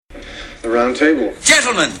The round table.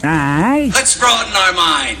 Gentlemen, Aye. let's broaden our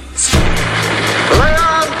minds. Lay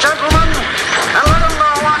on, gentlemen, and let them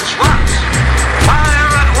know what's what.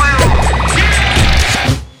 Fire at will.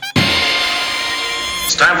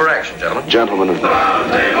 It's time for action, gentlemen. Gentlemen of the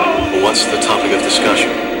round table. What's the topic of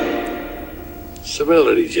discussion?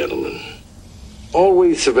 Civility, gentlemen.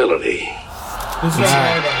 Always civility.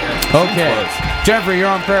 Okay. Jeffrey, you're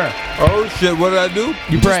on prayer. Oh, shit, what did I do?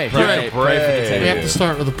 You pray. Pray. We have to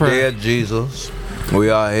start with a prayer. Dear Jesus, we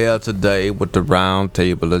are here today with the round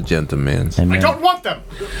table of gentlemen. I don't want them.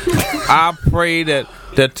 I pray that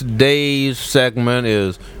today's segment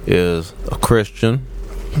is a Christian,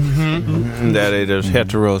 that it is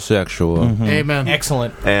heterosexual, Amen.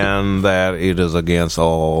 Excellent. and that it is against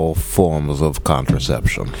all forms of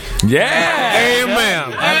contraception. Yeah!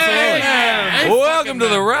 Amen. Absolutely. Welcome to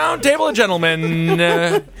the Round Table of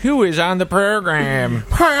Gentlemen. Who is on the program?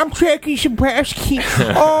 Hi, I'm Jackie Zabrowski.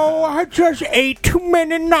 Oh, I just ate too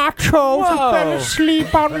many nachos. I fell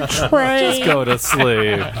asleep on the train. Just go to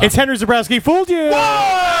sleep. It's Henry Zabrowski. Fooled you.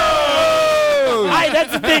 Hi,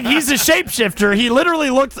 that's the thing. He's a shapeshifter. He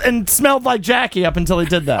literally looked and smelled like Jackie up until he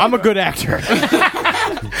did that. I'm a good actor.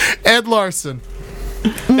 Ed Larson.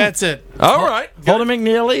 That's it. All right. Holden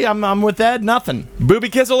McNeely. I'm with Ed. Nothing. Booby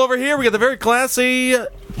Kissel over here. We got the very classy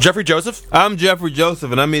Jeffrey Joseph. I'm Jeffrey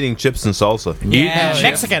Joseph, and I'm eating chips and salsa. Yeah.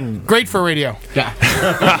 Mexican. Great for radio. Give a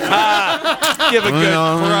good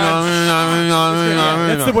crunch.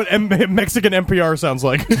 That's what Mexican NPR sounds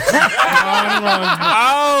like.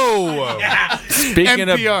 Oh! Speaking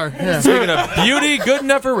of beauty, good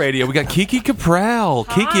enough for radio, we got Kiki Capral.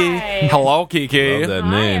 Kiki. Hello, Kiki. Love that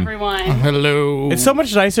Hi, name. everyone. Hello. It's so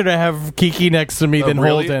much nicer to have Kiki next to me than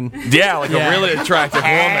really? Holden. Yeah, like a really attractive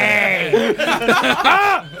woman.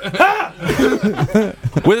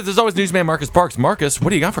 With us, as always, newsman Marcus Parks. Marcus, what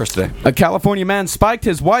do you got for us today? A California man spiked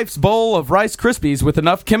his wife's bowl of Rice Krispies with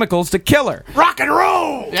enough chemicals to kill her. Rock and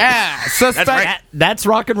roll! Yeah. Suspect. That's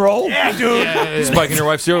rock and roll? Yeah, dude. Spiking your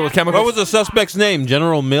wife's cereal with chemicals. What was the suspect's name?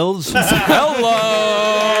 General Mills?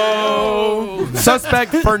 Hello!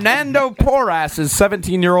 Suspect Fernando Porras'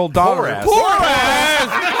 17-year-old daughter.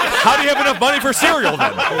 How do you have enough money for cereal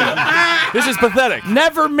then? This is pathetic.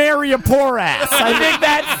 Never marry a poor ass. I think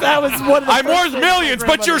that was one of the I'm worth millions,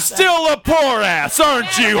 but you're still a poor ass,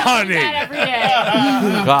 aren't you, honey? Every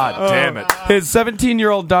day. God damn it. His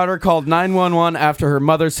 17-year-old daughter called 911 after her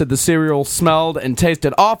mother said the cereal smelled and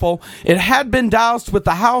tasted awful. It had been doused with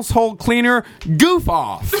the household cleaner Goof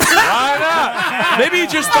Off. Why not? Maybe he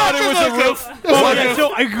just thought it was a roof.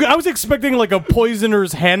 So I was expecting like a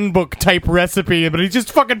poisoner's handbook type recipe, but he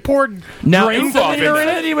just fucking poured drain cleaner in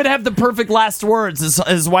it. He would have the perfect last words.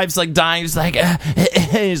 His wife's like dying.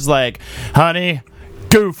 He's like, honey,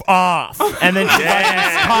 goof off. And then she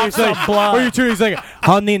coughs up blood. What are you doing? He's like,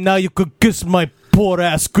 honey, now you could kiss my poor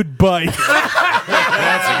ass goodbye.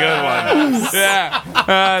 That's a good one.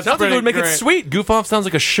 Yeah. Sounds like it would make it sweet. Goof Off sounds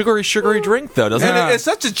like a sugary drink, though, doesn't And it? it's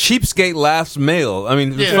such a cheapskate last meal. I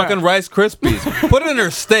mean, fucking Rice Krispies. Put it in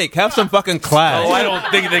her steak. Have some fucking class. Oh, I don't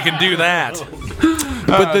think they can do that.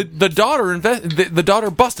 But the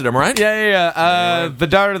daughter busted him, right? Yeah. The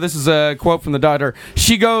daughter, this is a quote from the daughter.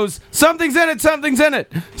 She goes, something's in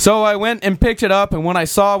it. So I went and picked it up, and when I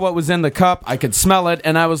saw what was in the cup, I could smell it,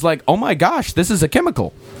 and I was like, oh my gosh, this is a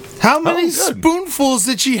chemical. How many spoonfuls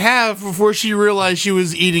did she have before she realized she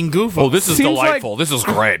was eating Goof Off? Oh, this is Seems delightful. This is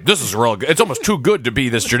great. This is real good. It's almost too good to be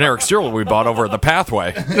this generic cereal we bought over at the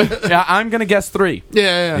Pathway. Yeah, I'm going to guess 3.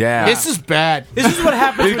 Yeah. This is bad. This is what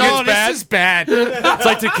happens. This is bad. It's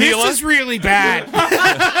like tequila. This is really bad.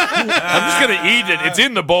 I'm just going to eat it. It's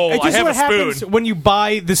in the bowl. I have a spoon. When you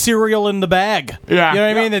buy the cereal in the bag. Yeah. You know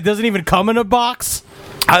what I mean? It doesn't even come in a box.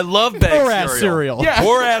 I love bag Poor-ass cereal. Yeah.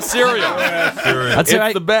 Poor-ass cereal. It's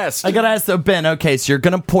the best. I gotta ask though, Ben. Okay, so you're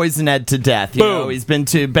gonna poison Ed to death. You know, he's been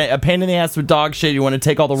a pain in the ass with dog shit. You want to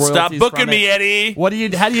take all the royalties. Stop booking from me, it. Eddie.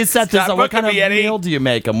 How do you set this up? What kind of meal do you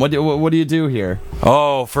make him? What do you do here?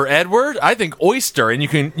 Oh, for Edward, I think oyster, and you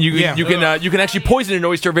can actually poison an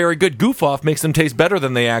oyster very good. Goof Off makes them taste better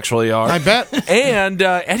than they actually are. I bet. And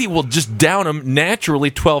Eddie will just down them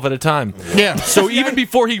naturally 12 at a time. Yeah. So even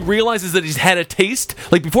before he realizes that he's had a taste,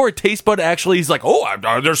 like before a taste bud actually, he's like, oh,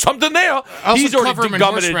 there's something there. He's already cover him in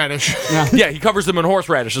horseradish. Yeah, he covers them in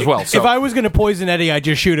horseradish as well. So. If I was going to poison Eddie, I'd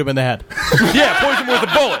just shoot him in the head. Yeah, poison him with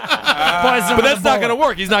a bullet. But that's not going to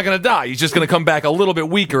work. He's not going to die. He's just going to come back a little bit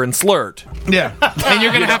weaker and slurred. Yeah. And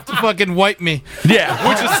you're going to have to fucking wipe me. Yeah,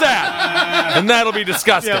 which is sad. And that'll be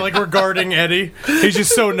disgusting. Yeah, like regarding Eddie. He's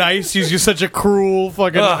just so nice. He's just such a cruel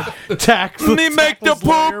fucking tactless. Me make the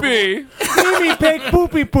poopy. Me make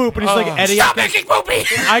poopy poop. And he's like, Eddie, stop making poopy.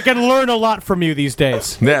 I can learn a lot from you these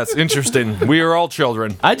days. Yes, interesting. We are all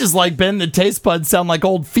children. I just like Ben. The taste buds sound like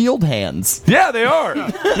old field hands. Yeah, they are.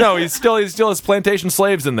 No, he still has plantation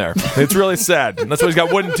slaves in there. It's really sad. That's why he's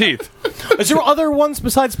got wooden teeth. Is there other ones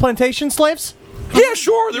besides plantation slaves? Yeah,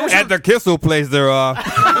 sure. There was At the Kissel place, there are.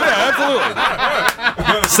 Yeah,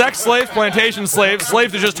 absolutely. Sex slaves, plantation slaves,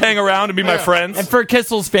 slaves that just hang around and be my friends. And for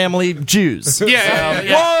Kissel's family, Jews. Whoa!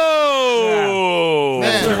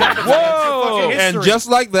 Whoa! And just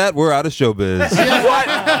like that, we're out of showbiz.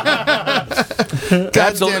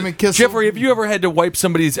 God damn it, Kissel. Jeffrey, have you ever had to wipe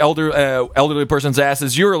somebody's elderly person's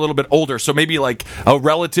asses? You're a little bit older, so maybe like a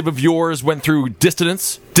relative of yours went through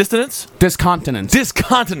discontinence. Thank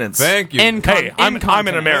you. Hey, I'm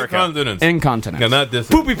in America. Incontinence. Yeah, not this.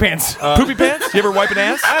 Poopy pants. Poopy pants? You ever wipe an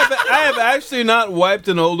ass? I have actually not wiped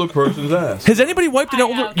an older person's ass. Has anybody wiped an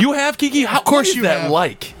older? You have, Kiki? Of course what is you that have.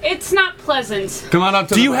 like? It's not pleasant. Come on up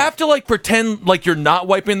to Do you have to like pretend like you're not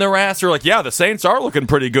wiping their ass, or like, yeah, the Saints are looking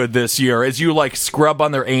pretty good this year, as you like scrub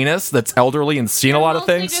on their anus that's elderly and seen a lot of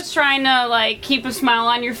Mostly things? just trying to like keep a smile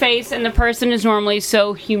on your face, and the person is normally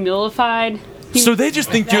so humilified. So they just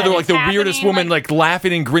think you're That like is the weirdest happening, woman, like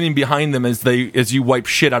laughing and grinning behind them as you wipe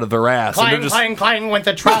shit out of their ass. And they're just, clang with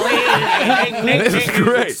the trolley. This is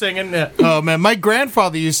great. Singing. Oh man, my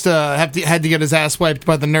grandfather used to had to get his ass wiped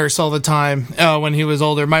by the nurse all the time when he was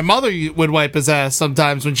older. My mother would wipe his ass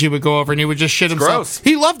sometimes when she would go over, and he would just shit himself. gross.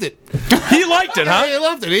 He loved it. He liked it, huh? He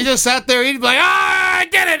loved it. He just sat there. He'd be like, I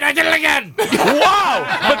did it again. Wow!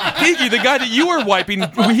 But Kiki, the guy that you were wiping,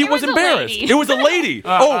 he was was a embarrassed. lady. It was a lady.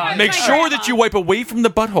 Make sure that you wipe away from the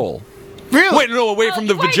butthole. Really? Wait, no, away from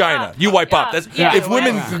the you wipe vagina. up. You wipe up. Yeah. That's, Yeah. if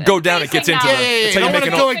women go down, it gets into Yeah, them. Yeah, That's you how don't you want make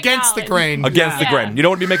to an go Basic against the knowledge. grain. against the Yeah. grain. You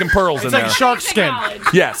don't want to be making pearls in It's there. like shark Basic skin. knowledge.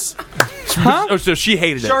 Yes. Oh, so she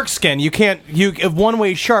hated it. Shark skin. You can't. If one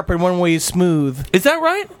way is sharp and one way is smooth. Is that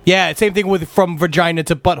right? Yeah, same thing with from vagina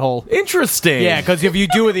to butthole. Interesting. Yeah, because if you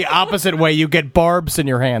do it the opposite way, you get barbs in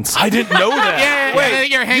your hands. I didn't know that. Wait,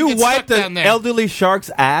 your hand You gets stuck wiped down an there. elderly shark's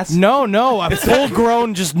ass? No, a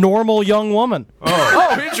full-grown, just normal young woman.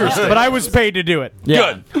 Oh, interesting. But I was paid to do it.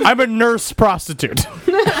 Good. I'm a nurse prostitute.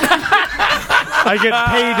 I get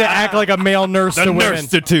paid to act like a male nurse to women.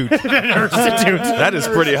 Nurse-titute. That is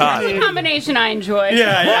pretty hot. It's a combination I enjoy.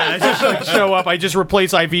 Yeah. I just like, show up. I just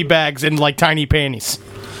replace IV bags in like tiny panties.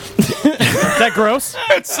 Is that gross?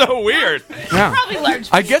 That's so weird. Probably large.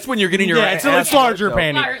 I guess when you're getting your Yeah, ass it's larger though.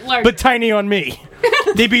 panty, Larger. but tiny on me.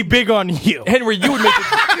 They'd be big on you. Henry, you would make it.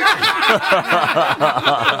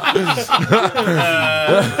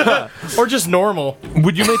 Or just normal.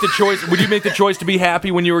 Would you make the choice? Would you make the choice to be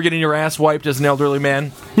happy when you were getting your ass wiped as an elderly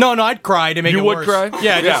man? No, I'd cry to make You it would worse. cry?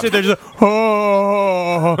 Yeah, Yeah. just sit there, just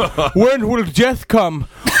when will death come?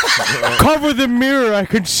 Cover the mirror. I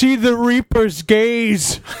can see the Reaper's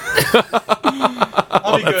gaze.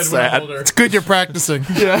 I'll be that's good when I'm sad. older. It's good you're practicing.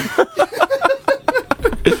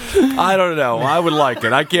 I don't know. I would like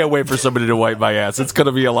it. I can't wait for somebody to wipe my ass. It's going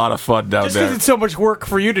to be a lot of fun down Just because there. it's so much work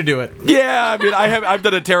for you to do it. Yeah, I mean, I've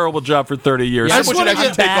done a terrible job for 30 years. I Someone just should wanna actually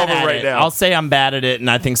get take Bad over at right it. now. I'll say I'm bad at it, and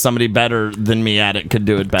I think somebody better than me at it could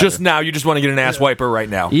do it better. Just now, you just want to get an ass wiper right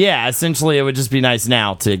now. yeah, essentially, it would just be nice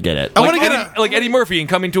now to get it. I Like want to get Eddie, like Eddie Murphy in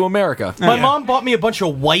Coming to America. My mom bought me a bunch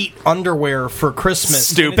of white underwear for Christmas.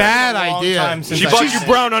 Stupid. Bad It's been a long idea. time since She I- bought you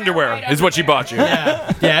brown underwear, is what she bought you.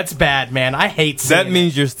 Yeah, it's bad, man. I hate seeing That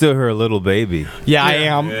means you're still her little baby. it. Yeah, I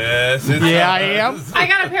am. Yes, Yeah, I am. I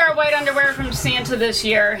got a pair of white underwear from Santa this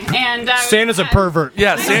year, and Santa's a pervert.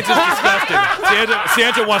 Yeah, Santa's disgusting.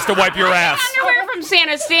 Santa wants to wipe your ass. Underwear from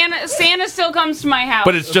Santa. Santa still comes to my house.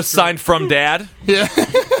 But it's just signed from Dad? Yeah.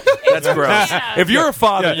 That's gross. Yeah. If you're a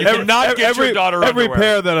father, you cannot get your daughter every underwear.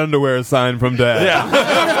 pair of that underwear is signed from Dad.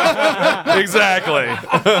 Yeah. Exactly.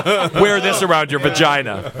 Wear this around your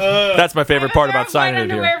vagina. That's my favorite part about signing white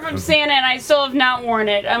it here. underwear from Santa, and I still have not worn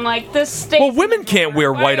it. I'm like, this stinks. Well, women can't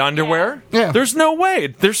wear white underwear. Yeah. There's no way.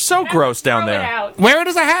 They're so gross down Throw it there. out. Wear it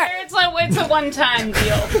as a hat. It's a one-time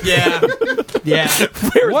deal. Yeah. Yeah.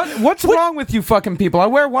 What's wrong with you fucking people? I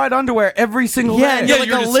wear white underwear every single Yeah, day. you're like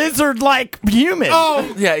you're a just- lizard-like human.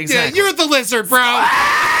 Oh, Yeah, exactly. yeah, you're the lizard, bro.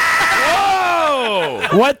 Whoa!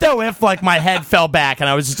 What though if like my head fell back and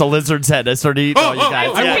I was just a lizard's head? I started eating all you guys.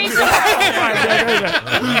 Vote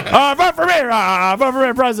for me! Vote for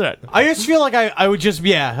me, president. I just feel like I would just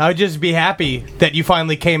be happy that you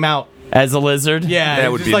finally came out. As a lizard? Yeah,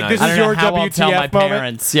 That would just be like nice. this I is don't your know how I'll tell my WTF moment.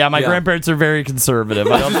 parents. Yeah, my Yeah. grandparents are very conservative.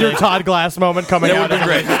 I don't This is your think. Todd Glass moment coming That out. would have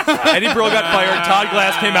been great. Eddie Brill got fired. Todd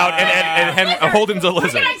Glass came out, and Holden's a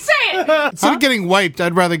lizard. Can I say it? Instead of getting wiped,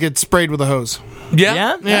 I'd rather get sprayed with a hose. Yeah,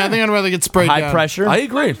 Yeah? Yeah, I think I'd rather get sprayed High down. pressure. I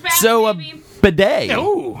agree. So, bidet.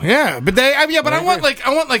 Ooh, yeah, but I want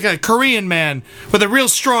like a Korean man with a real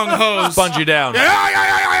strong hose. Sponge you down.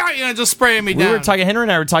 Just spraying me down. Henry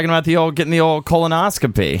and I were talking about getting the old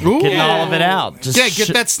colonoscopy, getting all of it out. Just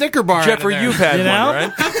get that Snicker bar. Jeffrey, you've had one,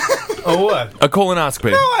 right? Oh, what? A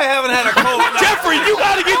colonoscopy. No, I haven't had a colonoscopy. Jeffrey, you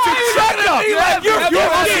gotta get your checked up. You're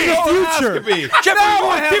future. Jeffrey, you're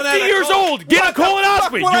 50 years old. Get a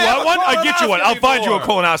colonoscopy. You want one? I get you one. I'll find you a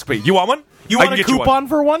colonoscopy. You want one? You want a coupon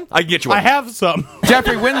for one? I can get you one. I have some.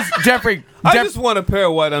 Jeffrey, I just want a pair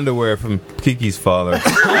of white underwear from Kiki's father.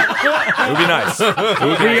 It would be nice.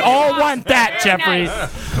 We all want that, Jeffrey.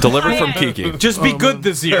 Delivered from Kiki. Just be good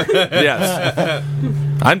this year. Yes.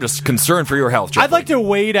 I'm just concerned for your health, Jeffrey. I'd like to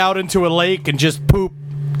wade out into a lake and just poop.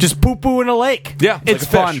 Just poo-poo in a lake. Yeah,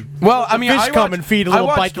 it's like fun. Well, I mean, fish come and feed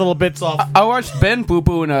bite little bits off. I watched Ben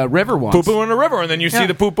poo-poo in a river once. Poo-poo in a river, and then you see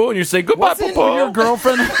the poo-poo, and you say, goodbye, poo-poo. Your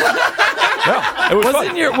girlfriend... Yeah, it was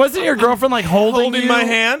fun. Wasn't your girlfriend like holding you? my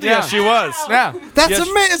hand? Yeah, she was. Yeah. That's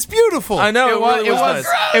amazing. It's beautiful. I know. It was nice.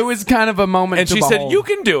 It was kind of a moment And to she behold. said, you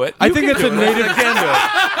can do it. I think it's a native... I can do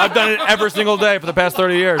it. I've done it every single day for the past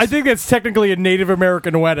 30 years. I think it's technically a Native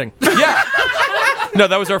American wedding. Yeah. No,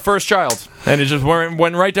 that was our first child. And it just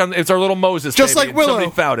went right down. It's our little Moses Just baby. like Willow. Somebody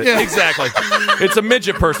found it. Yeah. Exactly. It's a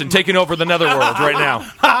midget person taking over the netherworld right now.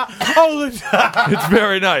 It's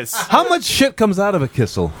very nice. How much shit comes out of a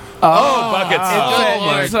kissel? Buckets.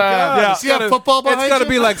 my God. See that football behind It's got to you?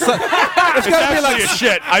 be like... It's actually a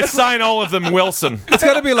shit. I sign all of them Wilson. It's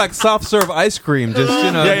got to be like soft serve ice cream. Just,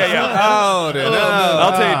 Yeah. Oh,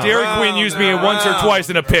 I'll tell you, Dairy Queen used me once or twice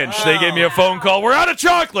in a pinch. They gave me a phone call. We're out of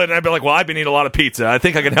chocolate. And I'd be like, well, I've been eating a lot of pizza. I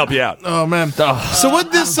think I can help you out. Oh, man. So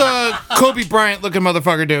what'd this Kobe Bryant-looking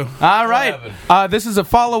motherfucker do? All right. This is a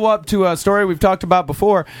follow-up to a story we've talked about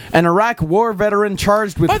before. An Iraq war veteran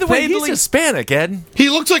charged with By the way, he's Hispanic, Ed. He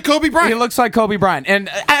looks like Kobe Bryant. He looks like Kobe Bryant. And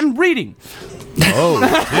I'm reading.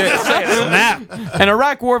 Snap. An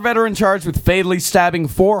Iraq war veteran charged with fatally stabbing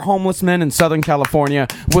 4 homeless men in Southern California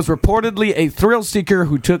was reportedly a thrill seeker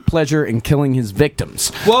who took pleasure in killing his victims.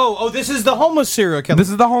 Whoa! Oh, this is the homeless serial killer. This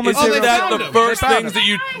is the homeless Isn't serial that killer. the first things that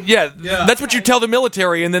you... Yeah, that's what you tell the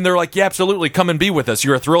military, and then they're like, yeah, absolutely, come and be with us.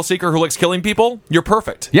 You're a thrill seeker who likes killing people? You're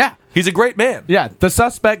perfect. Yeah. He's a great man. Yeah, the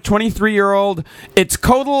suspect, 23-year-old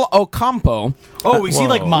Itzcoatl Ocampo. Oh, is he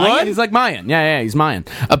like Mayan? What? He's like Mayan. Yeah, he's Mayan.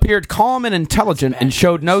 Appeared calm and intelligent and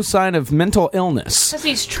showed no sign of mental illness. Because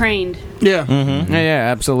he's trained. Yeah. Mm-hmm. Yeah,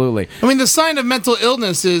 absolutely. I mean, the sign of mental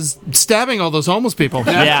illness is stabbing all those homeless people.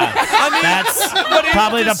 Yeah, that's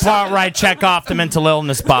probably the part where I check off the mental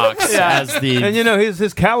illness box as the. And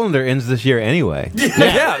his calendar ends this year anyway.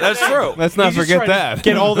 Yeah, that's true. Let's not forget that.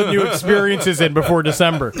 Get all the new experiences in before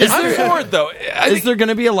December. I'm for it, though. Is there going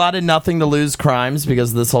to be a lot of nothing to lose crimes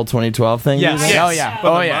because of this whole 2012 thing? Yes. Oh, yeah.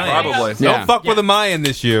 Probably. Yeah. Don't fuck with a Mayan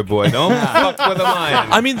this year, boy. Don't fuck with a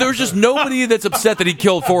Mayan. I mean, there's just nobody that's upset that he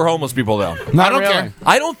killed 4 homeless people, though. Not I don't really. care.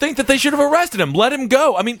 I don't think that they should have arrested him. Let him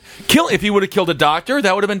go. I mean, if he would have killed a doctor,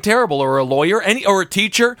 that would have been terrible, or a lawyer, or a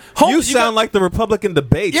teacher. You sound like the Republican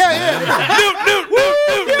debates. Newt.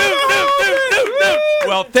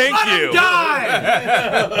 Well, thank you.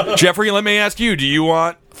 Jeffrey, let me ask you, do you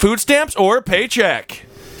want food stamps or a paycheck?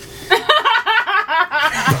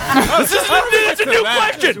 That's a new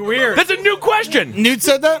question. That's weird. That's a new question. Newt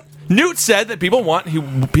said that? Newt said that people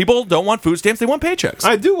don't want food stamps, they want paychecks.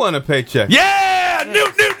 I do want a paycheck. Yeah!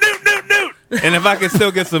 Newt! And if I can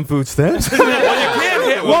still get some food stamps. Well, you can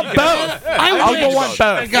get Want both? I'll want both.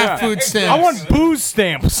 I got food stamps. I want booze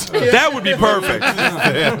stamps. That would be perfect.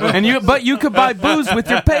 But you could buy booze with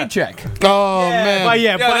your paycheck. Oh, man.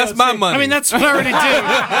 Yeah, that's my money. I mean, that's what I already do.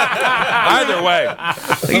 Either way,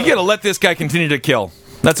 you gotta let this guy continue to kill.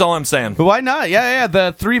 That's all I'm saying. But why not? Yeah.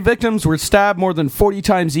 The 3 victims were stabbed more than 40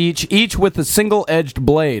 times each with a single-edged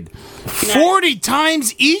blade. 40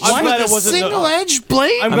 times each I'm glad with it a wasn't single-edged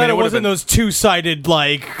blade? I'm glad it wasn't those two-sided,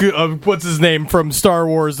 like, what's his name from Star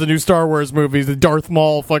Wars, the new Star Wars movies, the Darth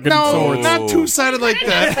Maul fucking No, swords. not two-sided like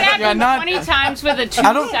that. Stabbed him 20 times with a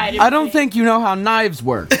two-sided I don't blade. think you know how knives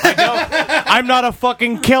work. I'm not a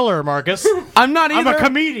fucking killer, Marcus. I'm not either. I'm a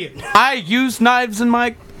comedian. I use knives in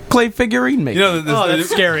my clay figurine making. That's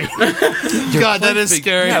scary. God, that is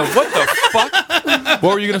scary. Yeah, what the fuck?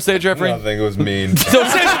 What were you gonna say, Jeffrey? Nothing. It was mean. So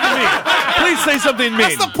say something mean. Please say something mean.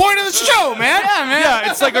 That's the point of the show, man.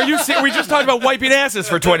 Yeah, it's like, we just talked about wiping asses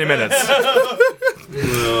for 20 minutes.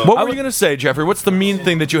 What were you going to say, Jeffrey? What's the mean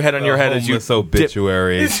thing that you had on your head as you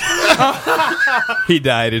obituaries? He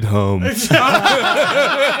died at home. On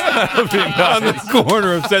the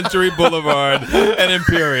corner of Century Boulevard and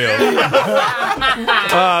Imperial.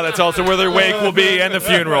 That's also where their wake will be and the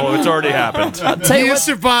funeral. It's already happened. He is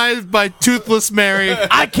survived by Toothless Mary.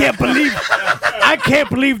 I can't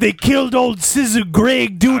believe they killed old Scissor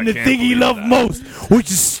Greg doing the thing he loved most, which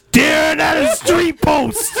is staring at a street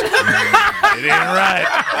post. It ain't right.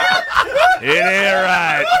 It ain't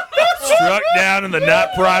right. Struck down in the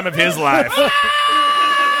nut prime of his life.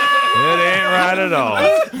 It ain't right at all.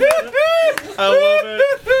 I love it.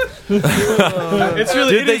 It's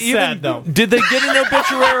really sad, though. Did they get an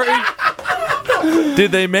obituary?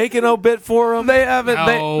 Did they make an obit for him? They haven't.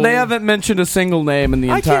 No. They haven't mentioned a single name in the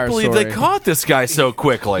entire story. I can't believe they caught this guy so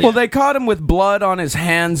quickly. Well, they caught him with blood on his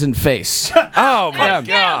hands and face. Oh my God!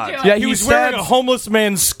 Yeah, he was wearing a homeless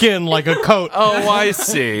man's skin like a coat. Oh, I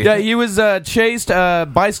see. Yeah, he was chased.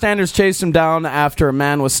 Bystanders chased him down after a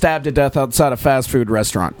man was stabbed to death outside a fast food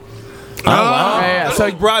restaurant. Oh, wow. Yeah, so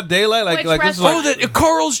like broad daylight, like this is like that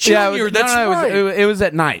Carl's Jr. Yeah, it was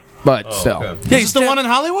at night, but still. Okay. Yeah, is this the one in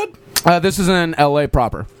Hollywood? This is in L.A.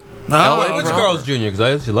 proper. What's Carl's Jr.? Because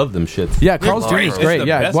I actually love them shits. Yeah, Carl's Jr. is great.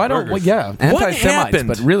 Yeah, why don't? Well, yeah, anti-Semites,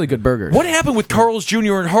 but really good burgers. What happened with Carl's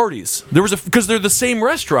Jr. and Hardee's? There was because they're the same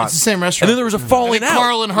restaurant. It's the same restaurant. And then there was a falling out.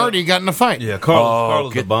 Carl and Hardy got in a fight. Yeah,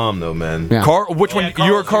 Carl's the bomb though, man. Yeah. Which one?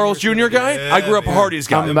 You're a Carl's Jr. guy? Yeah, I grew up a Hardee's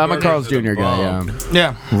guy. I'm a Carl's Jr. guy. Yeah.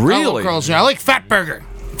 Yeah, Really? I love Carl's Jr. I like Fat Burger.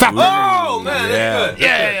 Fat Burger. Oh man,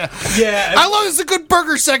 Yeah. Yeah. I love it's a good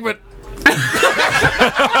burger segment.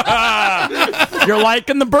 You're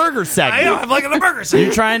liking the burger segment. I know, I'm liking the burger segment.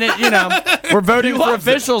 You're trying to, we're voting for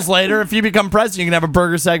officials later. If you become president, you can have a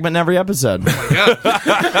burger segment in every episode.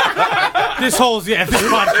 This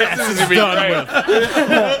podcast is done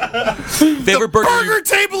with. Favorite burger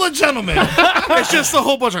table of gentlemen. It's just a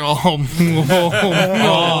whole bunch of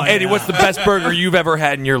Eddie, what's the best burger you've ever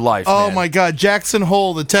had in your life? Oh man? my God, Jackson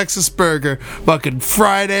Hole, the Texas burger, fucking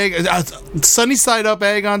fried egg, sunny side up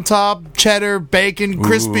egg on top, cheddar, bacon,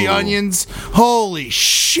 crispy onions. Holy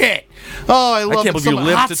shit! Oh, I love I can't believe you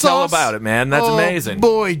lived to tell about it, man. That's amazing.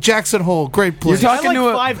 Boy, Jackson Hole, great place. You're talking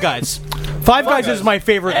to Five Guys. Five Guys is my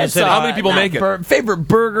favorite in the city. How many people make it? Favorite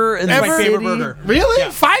burger in my favorite burger. Really? Yeah.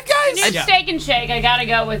 Five Guys? New Steak and Shake. I gotta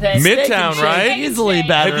go with it. Midtown, right? Easily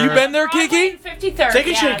better. Have you been there, Kiki? 53rd. Steak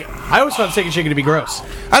and Shake. I always found Steak and Shake to be gross.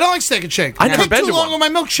 I don't like Steak and Shake. I never Take been too to long one.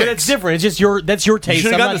 with my milkshake. It's different. It's just that's your taste.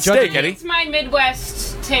 should've I'm gotten not the steak, judging Eddie. It's my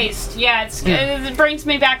Midwest taste. Yeah, it brings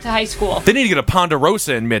me back to high school. They need to get a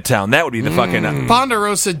Ponderosa in Midtown. That would be the fucking.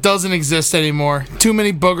 Ponderosa doesn't exist anymore. Too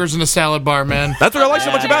many boogers in a salad bar, man. That's what I like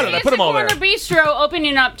so much about it. I put them all there. Corner Bistro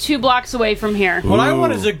opening up 2 blocks away from here. What I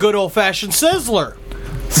want is a good old-fashioned sizzler.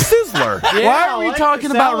 Sizzler. Why are we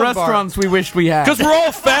talking about restaurants we wish we had? Because we're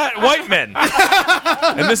all fat white men.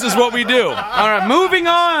 And this is what we do. All right, moving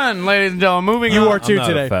on, ladies and gentlemen. Moving on. You are too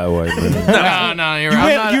today. Fat white man. No, you're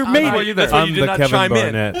right. You made it. That's why you did not chime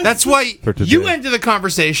in. That's why you ended the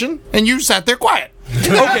conversation and you sat there quiet.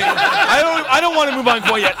 Okay, I don't want to move on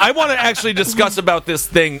quite yet. I want to actually discuss about this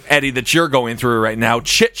thing, Eddie, that you're going through right now,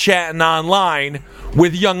 chit-chatting online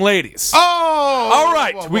with young ladies. Oh! All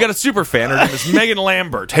right, we got a super fan. Her name is Megan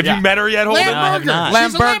Lambert. Have you met her yet, Holden?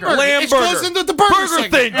 Lamburger. It goes into the burger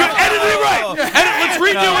segment. Thing. Good. Edit it right. Let's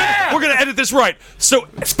redo it. We're going to edit this right. So,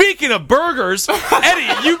 speaking of burgers,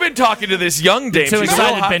 Eddie, you've been talking to this young dame. Too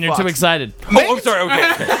excited, Ben. You're too excited. Oh, I'm sorry.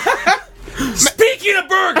 Okay. Speaking of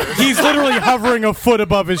burgers, he's literally hovering a foot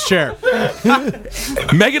above his chair.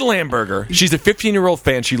 Megan Lamberger, she's a 15-year-old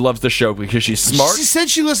fan. She loves the show because she's smart. She said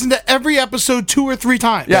she listened to every episode 2 or 3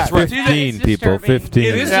 times. Yeah, that's right. 15 people, 15.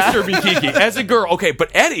 It is disturbing, Kiki. As a girl, okay, but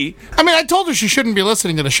Eddie... I mean, I told her she shouldn't be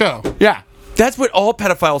listening to the show. Yeah. That's what all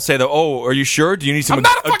pedophiles say, though. Oh, are you sure? Do you need some I'm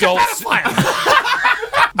not a fucking adults? pedophile!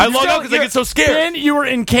 I log out because I get so scared. Ben, you were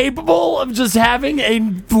incapable of just having a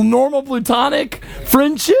normal platonic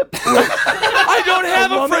friendship? I don't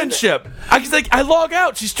have a friendship. I log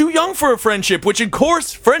out. She's too young for a friendship, which, of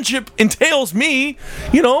course, friendship entails me,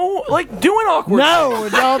 doing awkward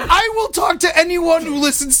things. I will talk to anyone who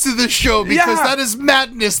listens to this show because that is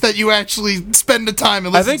madness that you actually spend the time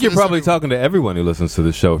and listen to I think you're probably talking to everyone who listens to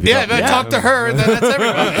this show. If if I talk to her, then that's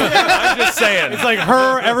everybody. I'm just saying. It's like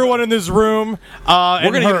her, everyone in this room, We're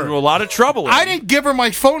going to get into a lot of trouble. I didn't give her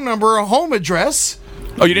my phone number or home address.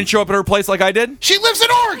 Oh, you didn't show up at her place like I did? She lives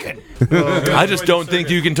in Oregon. I just don't think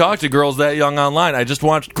you can talk to girls that young online. I just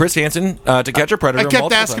watched Chris Hansen To Catch a Predator. I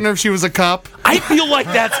kept asking her if she was a cop. I feel like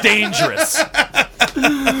that's dangerous.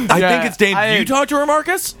 I think it's dangerous. Do you talk to her,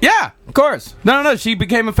 Marcus? Yeah. Of course. No. She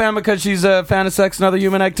became a fan because she's a fan of sex and other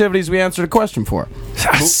human activities we answered a question for.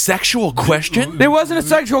 A sexual question? It wasn't a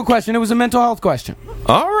sexual question. It was a mental health question.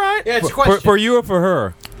 All right. Yeah, it's a question. For you or for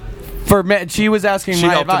her? She was asking She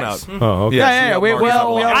my helped him advice. out. Oh, okay.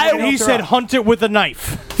 Yeah. He said hunt it with a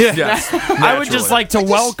knife. Yes. I would just like to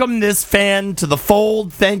welcome this fan to the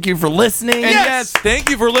fold. Thank you for listening. And yes, Thank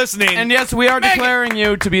you for listening. and yes, we are declaring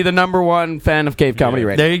you to be the #1 fan of Cave Comedy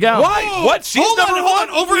Radio. There you go. Why? What? She's Hold on, number hold one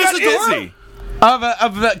on. Over Who Isadora? is he?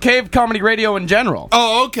 Of the Cave Comedy Radio in general.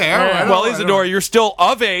 Oh, okay. All right. Well, Isadora, you're still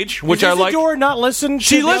of age, which I like. Isadora not listen?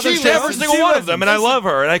 She to the listens other to every shows? single one of them, and I love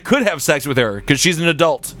her, and I could have sex with her because she's an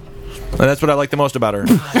adult. And that's what I like the most about her.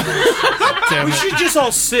 We should just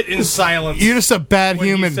all sit in silence. You're just a bad when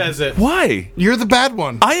human. He says it. Why? You're the bad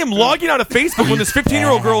one. I am logging out of Facebook when this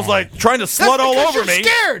 15-year-old girl's like trying to slut all because over you're me.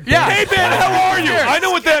 Scared. Yeah. Hey Ben, how are you? I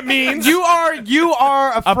know what that means. You are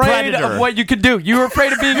afraid predator. of what you could do. You're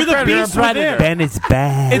afraid of being a predator. Ben is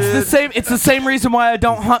bad. It's the same reason why I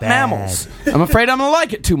don't hunt mammals. I'm afraid I'm gonna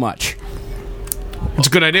like it too much. It's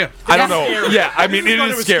a good idea. I don't know. Yeah, I mean, it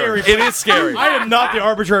is scary. It is scary. I am not the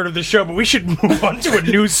arbitrator of the show, but we should move on to a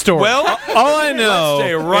news story. Well, All I know,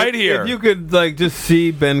 stay right here. If you could just see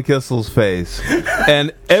Ben Kissel's face,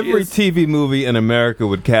 and every TV movie in America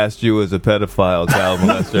would cast you as a pedophile child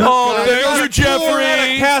molester. Oh, thank you,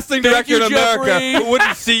 Jeffrey. Casting Thank director you, in America Jeffrey. who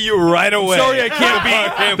wouldn't see you right away. Sorry, I can't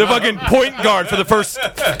be the fucking point guard for the first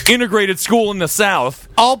integrated school in the South.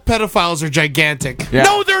 All pedophiles are gigantic. Yeah.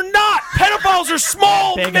 No, they're not. Pedophiles are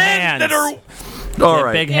small Big men hands. that are. All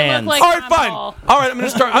right. Big They hands. look like All right, Ron fine. Paul. All right, I'm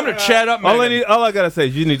gonna chat up. Megan. All I gotta say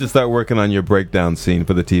is you need to start working on your breakdown scene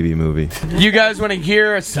for the TV movie. You guys want to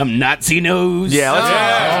hear some Nazi news? Yeah, let's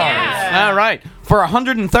Yeah. All right. For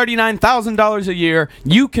 $139,000 a year,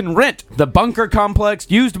 you can rent the bunker complex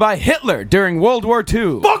used by Hitler during World War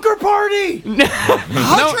II. bunker party.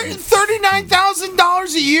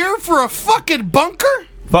 $139,000 a year for a fucking bunker?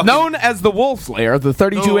 Known as the Wolf Lair, the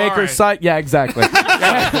 32-acre site... Yeah, exactly.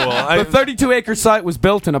 The 32-acre site was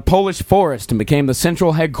built in a Polish forest and became the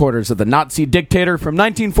central headquarters of the Nazi dictator from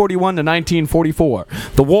 1941 to 1944.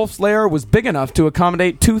 The Wolf's Lair was big enough to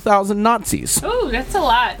accommodate 2,000 Nazis. Ooh, that's a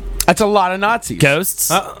lot. That's a lot of Nazis. Ghosts?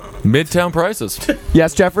 Midtown prices.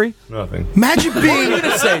 Yes, Jeffrey? Nothing. Imagine being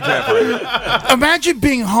Say, Jeffrey. imagine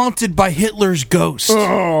being haunted by Hitler's ghost.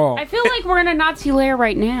 I feel like we're in a Nazi lair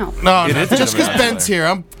right now. No, just because Ben's here,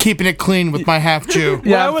 I'm keeping it clean with my half Jew. What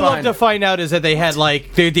Yeah, I would love to find out is that they had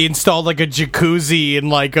they installed like a jacuzzi and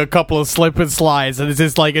like a couple of slip and slides, and it's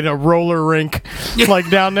just like in a roller rink, like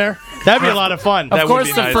down there. That'd be a lot of fun. Of course,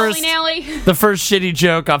 the Bowling first alley. shitty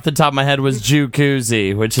joke off the top of my head was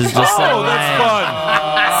Jacuzzi, which is just so That's fun.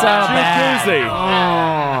 so bad. Jacuzzi.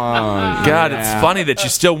 God, it's funny that you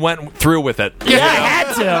still went through with it. Yeah,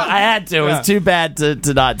 I had to. It was too bad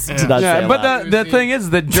to not say Yeah, it but loud. the thing is,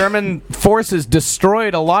 the German forces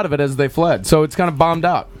destroyed a lot of it as they fled, so it's kind of bombed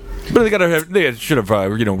out. But they should have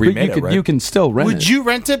remade it, right? You can still rent Would it. you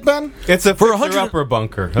rent it, Ben? It's a For 100 fixer-upper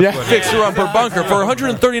bunker. That's what it is. Fixer upper bunker for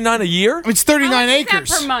 $139 a year. It's 39 How much is that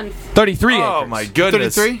acres. per month? 33 acres. Oh my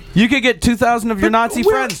goodness! 33? You could get 2,000 of your Nazi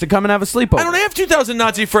where- friends to come and have a sleepover. I don't have 2,000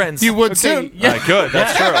 Nazi friends. You would soon. I could.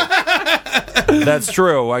 That's true. That's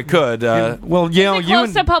true. I could. Well, you know, Is it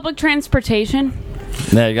close to public transportation?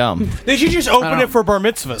 There you go. They should just open it for bar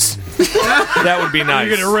mitzvahs. That would be nice.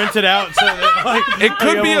 You're gonna rent it out. So that, It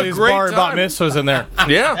could be a great bar time. mitzvahs in there.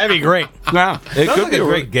 Yeah, That'd be great. Yeah. It could be a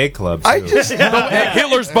great gay club. I too. just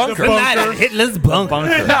Hitler's bunker. Hitler's bunker.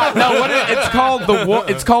 It's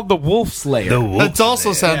called the Wolf's Lair. that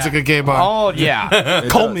also sounds like a gay bar. Oh yeah.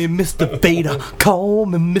 Call me Mr. Vader. Call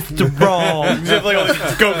me Mr. Wrong. They have like all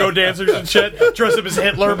these go-go dancers and shit, dressed up as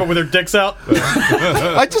Hitler but with their dicks out.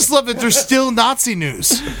 I just love that there's still Nazi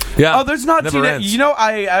news. Yeah. Oh, there's Nazi. Never ends. You know,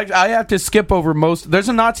 I have to skip over most. There's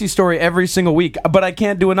a Nazi story every single week, but I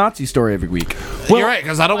can't do a Nazi story every week. You're right,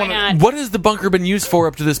 because I don't Why want to. not? What has the bunker been used for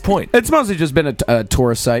up to this point? It's mostly just been a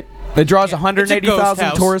tourist site. It draws 180,000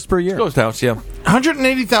 house. tourists per year. Ghost house, yeah.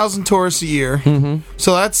 180,000 tourists a year. Mm-hmm.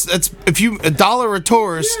 So that's if you $1 a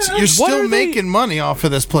tourist, you're still making money off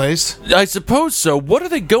of this place. I suppose so. What are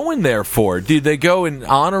they going there for? Do they go in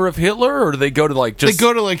honor of Hitler, or do they go to like just? They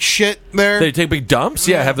go to like shit there. They take big dumps.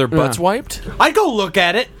 Yeah, have their butts wiped. I'd go look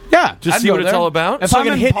at it. Yeah, Just I'd see go what it's there. all about. If So I I'm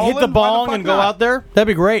can in hit Poland, the why bong fuck and go not? out there. That'd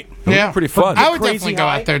be great. Yeah, pretty fun. I would definitely go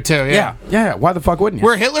out there too. Yeah. Why the fuck wouldn't you?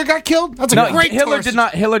 Where Hitler got killed? That's a great Hitler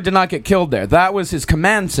tourist. Hitler did not get killed there. That was his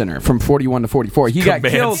command center from 41 to 44. He got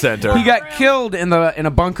killed. Center. He got killed in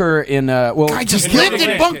a bunker in I just lived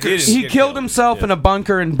in bunkers. He killed himself in a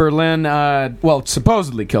bunker in Berlin.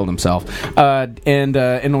 Supposedly killed himself.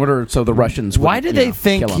 In order so the Russians. Why did they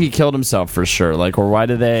think he killed himself for sure? Like, or why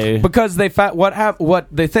did they? Because what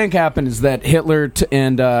they think happened is that Hitler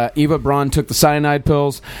and Eva Braun took the cyanide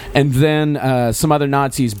pills, and then some other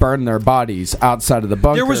Nazis burned their bodies outside of the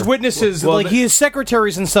bunker. There was witnesses, his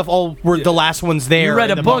secretaries and stuff all were the last ones there. You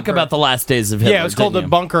read a book about the last days of Hitler. Yeah, it was called The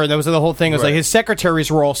Bunker. That was the whole thing. It was like his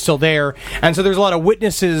secretaries were all still there, and so there's a lot of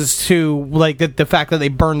witnesses to like the fact that they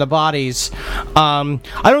burned the bodies. I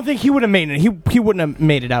don't think he would have made it. He wouldn't have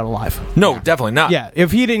made it out alive. No, definitely not. Yeah,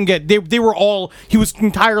 if he didn't get, they were all. He was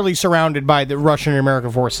entirely surrounded by the Russian and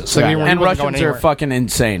American forces. So he and wasn't Russians are fucking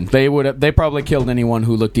insane. They probably killed anyone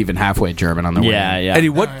who looked even halfway German on the way. Yeah. Eddie,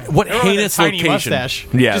 what heinous tiny location? Mustache.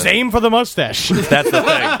 Yeah, just aim for the mustache. That's the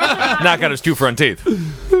thing. Knock out his 2 front teeth.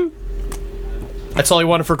 That's all he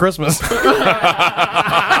wanted for Christmas.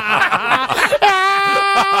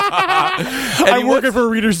 I'm working for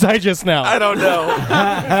Reader's Digest now. I don't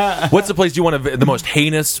know. What's the place you want to? The most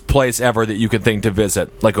heinous place ever that you could think to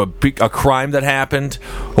visit, like a crime that happened,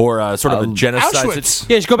 or sort of a genocide. Auschwitz.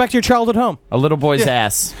 Yeah, just go back to your childhood home. A little boy's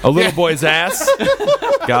ass. A little boy's ass.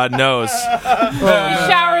 God knows.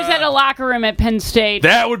 Showers at a locker room at Penn State.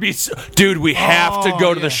 That would be, dude. We have to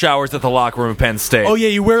go to the showers at the locker room at Penn State. Oh yeah,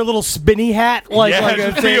 you wear a little spinny hat, like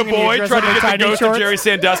just be a boy trying to get the ghost of Jerry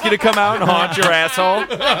Sandusky to come out and haunt your asshole.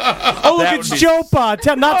 Oh look, it's Joe Pa,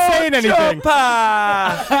 not saying anything. Joe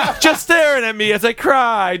Pa, just staring at me as I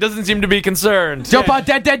cry. Doesn't seem to be concerned. Joe Pa,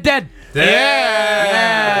 dead.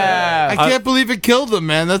 Yeah. I can't believe it killed him,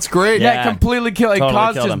 man. That's great. Yeah, it completely killed. It Totally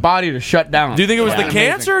caused killed his him. body to shut down. Do you think it was the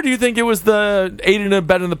cancer, or do you think it was the aiding and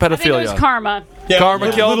abetting the pedophilia? I think it was karma. Yeah,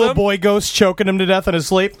 Karma killed little him? boy ghost choking him to death in his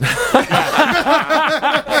sleep.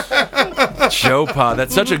 Joe Pa,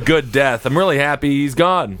 that's such a good death. I'm really happy he's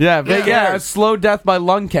gone. Yeah, a slow death by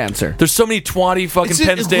lung cancer. There's so many twatty fucking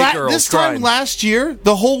Penn State girls. This time last year,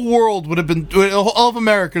 the whole world would have been, all of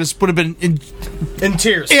America just would have been in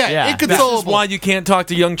tears. Yeah, This inconsolable. is why you can't talk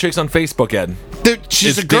to young chicks on Facebook, Ed.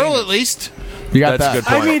 She's a girl, at least. You got That's a good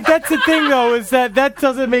point. I mean, that's the thing, though, is that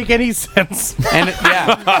doesn't make any sense. And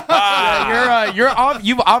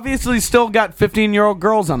you've obviously still got 15-year-old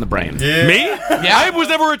girls on the brain. Yeah. Me? Yeah. I was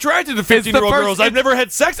never attracted to 15-year-old girls. I've never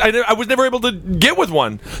had sex. I was never able to get with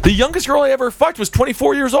one. The youngest girl I ever fucked was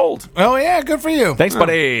 24 years old. Oh, yeah, good for you. Thanks,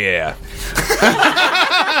 buddy. Yeah.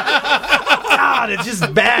 God, it's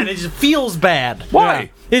just bad. It just feels bad.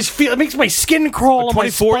 Why? It makes my skin crawl on my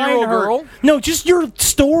spine 24-year-old hurt. girl? No, just your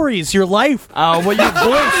stories, your life. What What are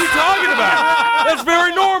you talking about? That's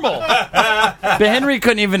very normal. But Henry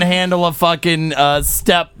couldn't even handle a fucking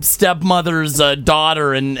stepmother's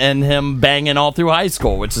daughter and him banging all through high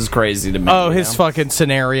school, which is crazy to me. Oh, his fucking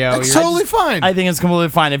scenario. That's totally fine. I think it's completely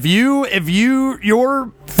fine. If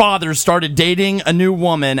your father started dating a new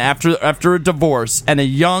woman after a divorce, and a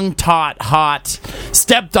young, hot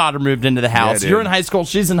stepdaughter moved into the house, dude. you're in high school,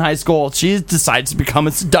 she's in high school, she decides to become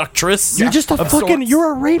a seductress. You're just a of fucking. sorts.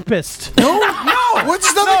 You're a rapist. No,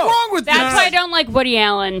 what's nothing wrong with That's this? why I don't like Woody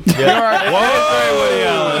Allen. Isn't it?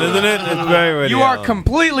 It's very Woody You are Allen.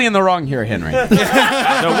 completely in the wrong here, Henry. No,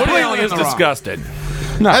 Woody Allen is disgusted.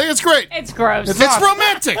 I think it's great. It's gross. It's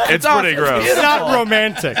romantic. It's pretty gross. It's not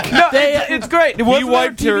romantic. No, it's great. Wasn't there a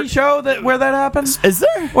wiped her- TV show where that happens? Is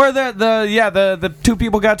there? Where the two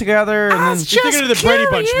people got together and then You're thinking of the Brady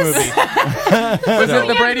Bunch movie. was it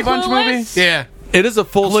the Brady Bunch movie? Yeah. It is a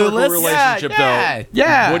full circle Clueless? relationship, though.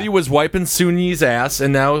 Yeah. Woody was wiping Soon-Yi's ass,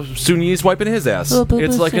 and now Soon-Yi's wiping his ass.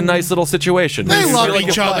 It's like a nice little situation. They It's love like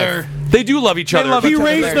each other. They do love each other. He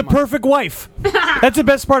raised the perfect wife. That's the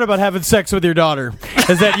best part about having sex with your daughter,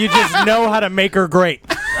 is that you just know how to make her great.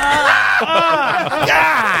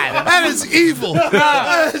 That is evil.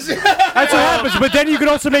 That's what happens. But then you can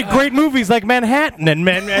also make great movies like Manhattan and you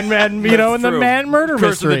know, and the True. Man Murder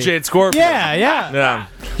Curse of Mystery. the Jade Scorpion. Yeah. Yeah.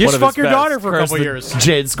 Just One of fuck his your best. daughter for a Curse couple the years.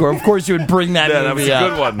 Jade Score. Of course, you would bring that Yeah, that was movie a up.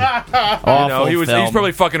 good one. Awful He was film.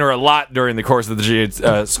 probably fucking her a lot during the course of the Jade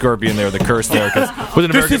Scorpion there, the curse there, because it was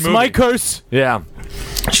an This American is movie. my curse. Yeah.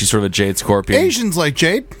 She's sort of a Jade Scorpion. Asians like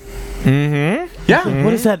Jade. Yeah.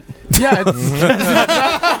 What is that? Yeah.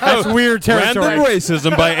 That's weird territory. Random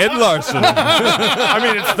Racism by Ed Larson. I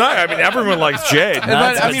mean, it's not. I mean, everyone likes Jade.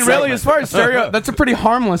 But, I mean, really, as far as that's a pretty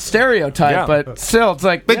harmless stereotype, Yeah. but still, it's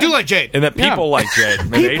like They do like Jade. And that people like Jade.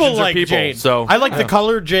 And People Asians like are people, Jade. So I like the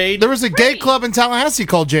color Jade. There was a gay club in Tallahassee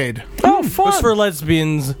called Jade. Oh, fun. It was for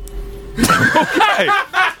lesbians. okay.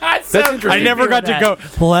 That's interesting. I never got to go.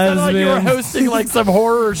 Sounded like you were hosting like some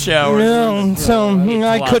horror show. No, so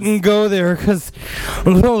I couldn't go there because the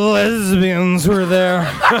lesbians were there.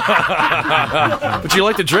 But you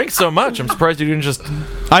like to drink so much. I'm surprised you didn't just.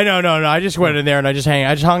 I know, no. I just went in there and I just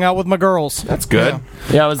hung out with my girls. That's good.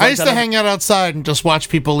 Yeah, I used to hang out outside and just watch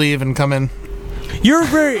people leave and come in. You're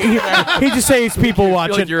very. He just says people I feel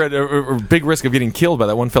watching. like you're at a big risk of getting killed by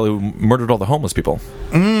that one fellow who murdered all the homeless people.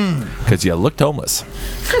 Because you looked homeless.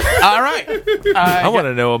 All right. I want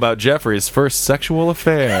to know about Jeffrey's first sexual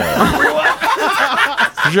affair.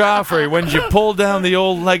 Joffrey, when did you pull down the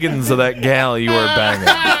old leggings of that gal you were banging?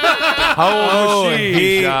 How old was she?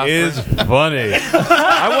 He Joffrey? is funny.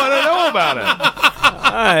 I want to know about it.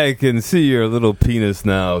 I can see your little penis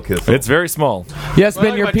now, Kissel. It's very small. Yes,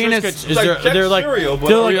 Ben, your penis. They're like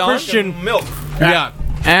Christian milk. Yeah.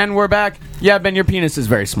 And we're back. Yeah, Ben, your penis is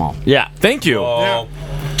very small. Yeah. Thank you. Yeah.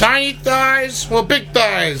 Tiny thighs, well, big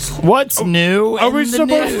thighs. What's new? Are we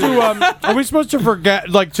supposed to? Are we supposed to forget,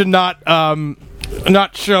 like, to not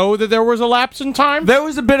show that there was a lapse in time? There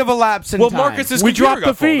was a bit of a lapse in time. Marcus's We computer dropped got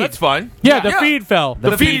the full. feed. That's fine. Yeah, the feed fell.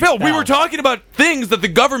 The feed fell. We were talking about things that the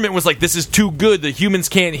government was like, this is too good. The humans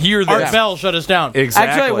can't hear this. Art Bell shut us down.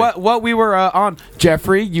 Exactly. Actually, what we were on,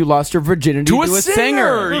 Jeffrey, you lost your virginity to a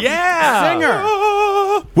singer. Yeah. Singer.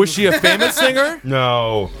 Was she a famous singer?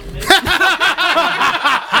 No.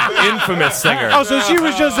 Infamous singer. Oh, so she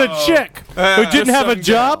was just a chick who didn't have a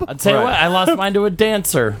job? I'll tell you what, I lost mine to a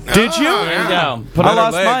dancer. Did you? There you go. I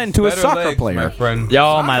lost mine to a soccer my player. friend.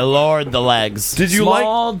 Oh my lord, the legs. Did you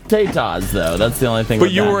Small tatas though? That's the only thing. But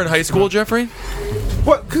with you that. were in high school, Jeffrey?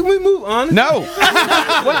 What? Can we move on? No.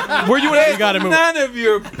 Were you in? None of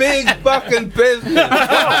your big fucking business.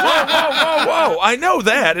 Whoa! I know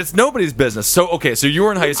that it's nobody's business. So okay, so you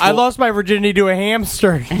were in high school. I lost my virginity to a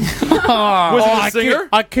hamster. Was it a singer?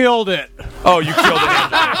 I killed it. Oh, you killed it.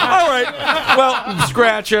 All right. Well,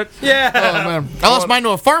 scratch it. Yeah. Oh, man. I lost mine to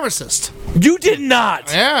a pharmacist. You did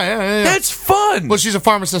not. Yeah. That's fun. Well, she's a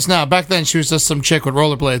pharmacist now. Back then, she was just some chick with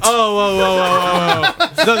rollerblades.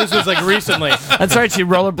 Oh. So this was like recently. That's right. She'd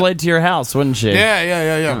rollerblade to your house, wouldn't she?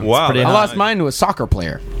 Yeah. Wow. pretty I lost mine to a soccer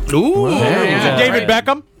player. Ooh. Yeah. David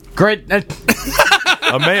Beckham? Great.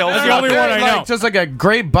 A male. That's the only one I know. Just like a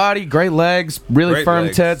great body, great legs, really Great firm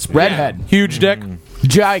legs. tits, redhead. Huge dick.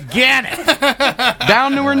 Gigantic.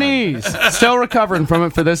 Down to her knees. Still recovering from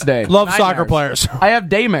it for this day. Love Nightmares. soccer players. I have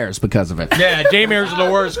daymares because of it. Yeah, daymares are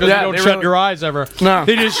the worst because Yeah, you don't they shut really- your eyes ever. No.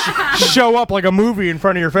 They just show up like a movie in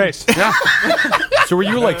front of your face. So were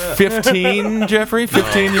you like 15, Jeffrey?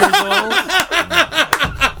 15 years old?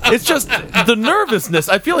 It's just the nervousness.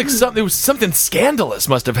 I feel like something scandalous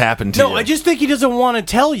must have happened to you. No, I just think he doesn't want to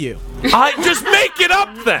tell you. I just make it up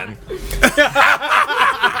then.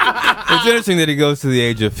 It's interesting that he goes to the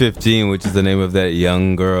age of 15, which is the name of that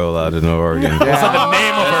young girl out in Oregon. That's not the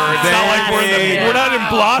name of her. It's not like we're not in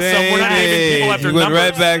Blossom. We're not naming people after He went numbers.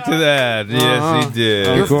 right back to that. Yes, he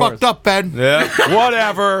did. You're fucked up, Ben. Yeah.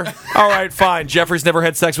 Whatever. All right, fine. Jeffrey's never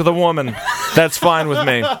had sex with a woman. That's fine with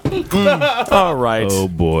me. All right. Oh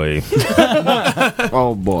boy.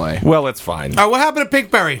 Oh, boy. Well, it's fine. All right, what happened to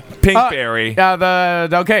Pinkberry? Pinkberry.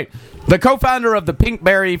 The co-founder of the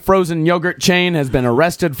Pinkberry frozen yogurt chain has been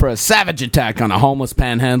arrested for a savage attack on a homeless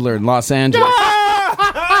panhandler in Los Angeles.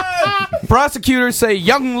 Prosecutors say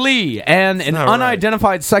Young Lee and an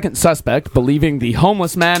unidentified second suspect, believing the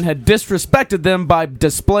homeless man had disrespected them by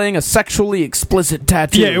displaying a sexually explicit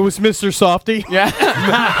tattoo. Yeah, it was Mr. Softy.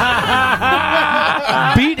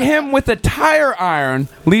 Beat him with a tire iron,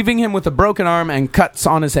 leaving him with a broken arm and cuts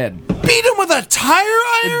on his head. Beat him with a tire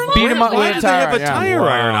iron? Beat him up Why with did a they tire have a iron. tire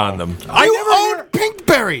iron on them? You own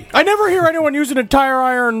Pinkberry. I never hear anyone using a tire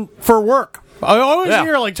iron for work. I always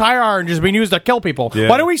hear like tire iron just being used to kill people. Yeah.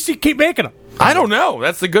 Why do we keep making them? I don't know.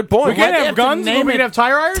 That's the good point. We can't they have have to guns, but name we can it have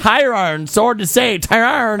tire irons? Tire iron. It's hard to say. Tire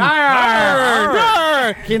iron.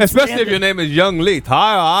 Especially if your name is Young Lee.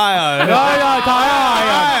 Tire iron.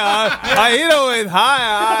 I hit it with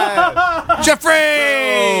high. Jeffrey!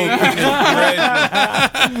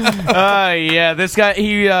 Yeah, this guy,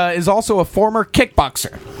 he is also a former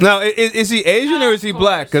kickboxer. Now, is he Asian or is he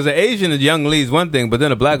black? Because an Asian is Young Lee is one thing, but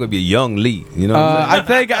then a black would be Young Lee. You know? I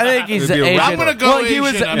think he's Maybe a Asian. rapper. I'm gonna go Well, he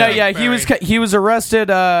was Asian on he was arrested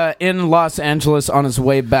in Los Angeles on his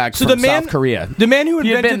way back from South Korea. The man who He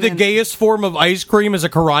had invented the been in- gayest form of ice cream is a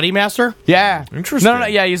karate master? Yeah, Interesting. No,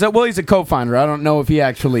 yeah, he's a co-founder. I don't know if he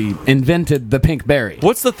actually invented the pink berry.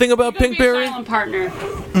 What's the thing about Could be a Pinkberry? silent partner.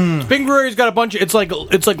 Pinkberry's got a bunch of, it's like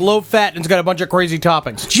low fat and it's got a bunch of crazy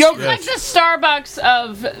toppings. It's like the Starbucks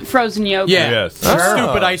of frozen yogurt. Yeah. Yes.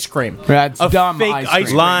 Stupid ice cream. That's A dumb fake ice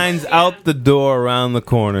cream. Lines out the door around the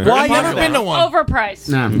corner. I've never been to one. Overpriced.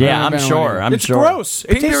 Yeah, I'm sure. I'm It's sure. gross.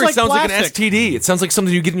 It tastes Pinkberry like sounds like plastic. an STD. It sounds like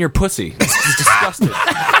something you get in your pussy. It's disgusting.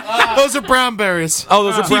 Those are brown berries. Oh,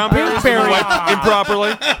 those are brown berries Pinkberry. wiped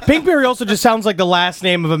improperly. Pinkberry also just sounds like the last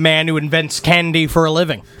name of a man who invents candy for a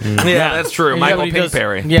living. Yeah, that's true. Michael what he does.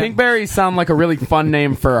 Pinkberry. Yeah. Pinkberries sound like a really fun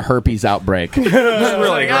name for a herpes outbreak. It's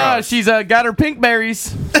really gross. She's got her pink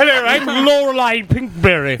berries. Hello, I'm Lorelei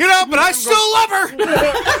Pinkberry. You know, but I still love her.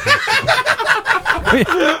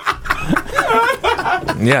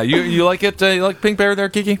 Yeah, you like it? You like Pinkberry there,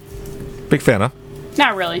 Kiki? Big fan, huh?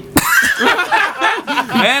 Not really.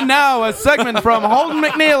 And now a segment from Holden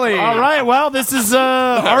McNeely. All right, well, this is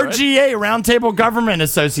RGA, Roundtable Government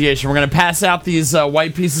Association. We're going to pass out these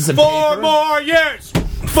white pieces of 4 paper. more years.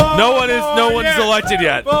 No one's elected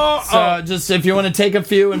yet. So just if you want to take a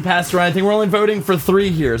few and pass around, I think we're only voting for 3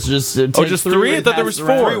 here. So just take just 3 3? I and thought there pass was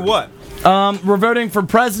around. 4. Three what? We're voting for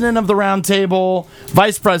president of the round table,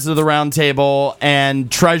 vice president of the round table,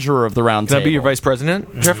 and treasurer of the round Can I table. be your vice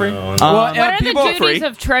president, Jeffrey? Well, What are people the duties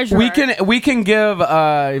of treasurer? we can give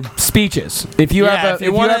speeches if you have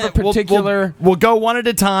a particular. We'll go one at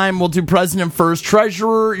a time. We'll do president first.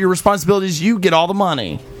 Treasurer, your responsibilities, you get all the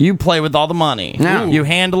money. You play with all the money. Yeah. You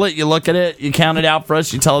handle it, you look at it, you count it out for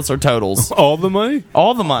us, you tell us our totals. All the money?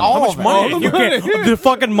 All the money. How much money? You can't. The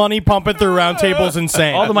fucking money pumping through round tables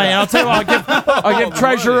insane. All the money. And I'll tell you what, I'll give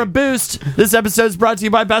Treasurer a boost. This episode is brought to you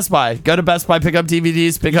by Best Buy. Go to Best Buy, pick up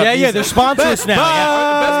DVDs, pick up. Yeah, they're sponsors now.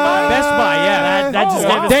 Yeah. Best Buy, yeah. That just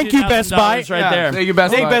gave us Thank you, Best Buy. $2,000 right there. Thank you,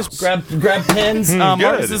 Best Thank Buy. Best. Grab pins.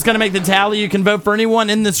 Marcus is going to make the tally. You can vote for anyone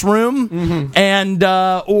in this room, and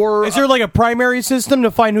or Is there like a primary system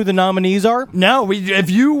to find who the nominees are? no. If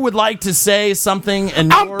you would like to say something,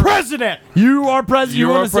 and I'm president. you are president. You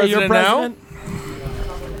You want are to say you're president now? president?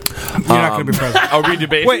 You're not going to be president. Are we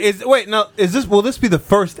debating? Will this be the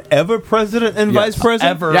first ever president and vice president?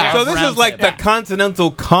 Ever. Yeah. So this is like the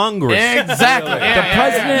Continental Congress. Exactly. The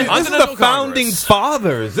president. This is the founding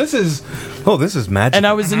fathers. This is magic. And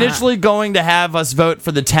I was initially going to have us vote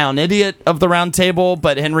for the town idiot of the round table,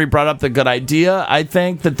 but Henry brought up the good idea. I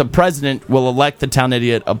think that the president will elect the town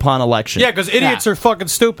idiot upon election. Yeah, because idiots are fucking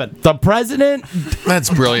stupid. The president, That's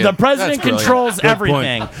brilliant. the president controls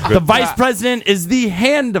everything. The vice president is the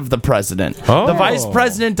hand of the president. Oh. The vice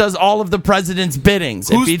president does all of the president's biddings.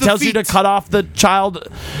 Who's if he the tells you to feet? cut off the child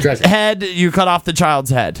head, you cut off the child's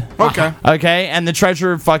head. Okay. Okay, and the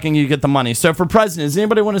treasurer you get the money. So for president, does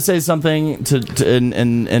anybody want to say something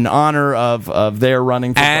in honor of their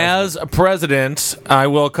running for As president, I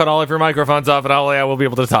will cut all of your microphones off, and I will be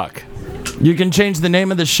able to talk. You can change the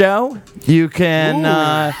name of the show. You can.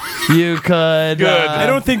 You could. Good. I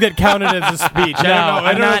don't think that counted as a speech.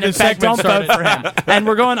 I don't know if In this fact, segment don't vote started. for him. And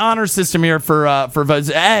we're going honor system here for votes.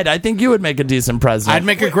 Ed, I think you would make a decent president. I'd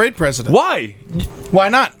make a great president. Why? Why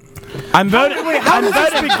not? I'm voting. Wait, how does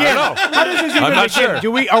this begin? How does this even I'm not begin?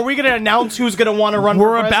 sure. Are we going to announce who's going to want to run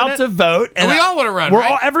We're for about president? to vote, and We all want to run, we're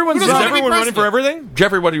right? all, everyone's Who doesn't Is wanna be everyone running for everything?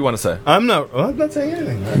 Jeffrey, what do you want to say? I'm not saying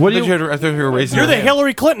anything. What do you? I thought you were raising You're your the hand.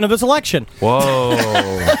 Hillary Clinton of this election. Whoa.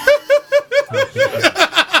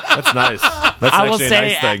 That's nice. That's I will actually a say,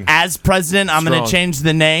 nice thing. as president, I'm going Strong. to change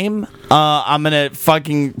the name. I'm going to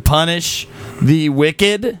fucking punish the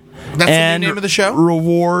wicked. the and new name of the show?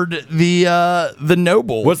 Reward the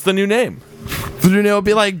noble. What's the new name? It'll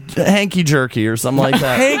be like Hanky Jerky or something like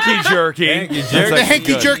that. Hanky Jerky. The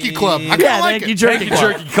Hanky Jerky Club. I kind of Yeah, like Hanky it. Jerky Hanky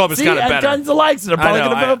Jerky Club is See, kind of better. Tons of likes it. I'm I probably know,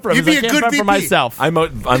 going to vote for him. You'd be because a I can't good vote for VP. myself. I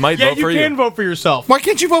might Yeah, vote you for can you. vote for yourself. Why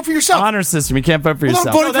can't you vote for yourself? Honor system. You can't vote for Well, yourself.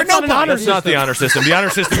 I'm voting for that's not an nobody. honor That's not the honor system. The honor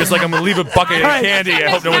system is like I'm going to leave a bucket of Right. candy. I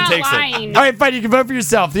hope no one takes it. All right, fine. You can vote for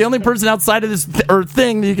yourself. The only person outside of this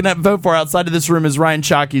thing that you can vote for outside of this room is Ryan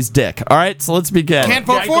Shockey's dick. All right, so let's begin. Can't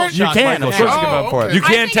vote for it? You can. Of course, you can Oh, vote for it. okay. You I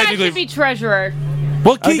can't think I technically. should be treasurer.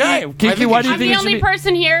 Well, Kiki. Okay, Kiki, why do you I'm think the it should only be?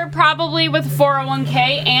 person here probably with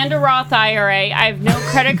 401k and a Roth IRA. I have no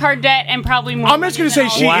credit card debt and probably more. I'm just going to say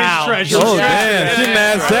she Wow. is treasurer. Oh, damn. She's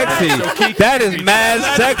mad sexy. That is mad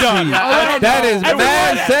sexy. That is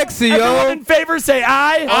mad sexy, Everyone yo. in favor, say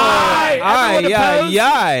aye. Aye, Everyone yay, opposed?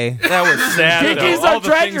 yay. That was sad. Kiki's though. our All the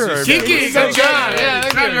things you treasurer. said. Kiki, good job. Yeah,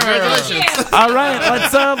 thank you. Congratulations. All right,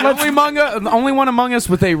 let's Only one among us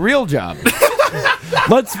with a real job.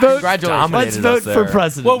 let's vote. Congratulations. Let's vote for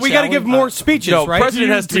president. Well, we got to shall give more speeches, No, right?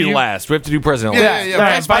 president has to be last. We have to do president last. Yeah, All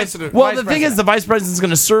right, vice president. Well, the thing is, the vice president is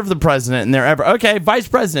going to serve the president, and they're ever okay. Vice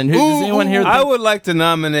president. Does anyone here? I think- would like to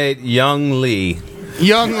nominate Young Lee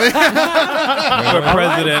Young Lee. for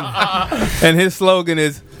president. And his slogan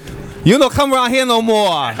is, You don't come around here no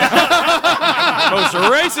more. Most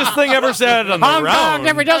racist thing ever said on the round.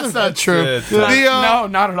 That's not true. No,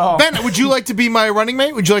 not at all. Ben, would you like to be my running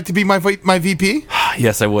mate? Would you like to be my VP?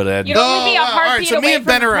 Yes, I would, Ed. You'd only be a all right, heartbeat so me away and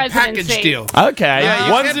Ben from are a presidency. package deal. Okay. Yeah,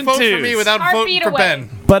 you Ones can't and vote for twos. me without Heartbeat voting for away. Ben.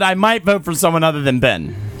 But I might vote for someone other than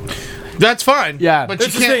Ben. That's fine. Yeah. but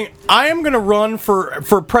This you is the can't. thing. I am going to run for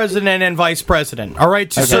president and vice president. All right,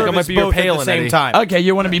 to serve I might as be your both at the Palin, same Eddie. time. Okay,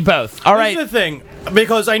 you want to be both. All right. Here's the thing,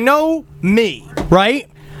 because I know me, right?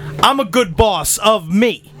 I'm a good boss of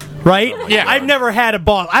me. Right? Yeah. I've never had a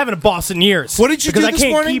boss. I haven't a boss in years. What did you because do I this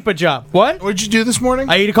can't morning? keep a job. What? What did you do this morning?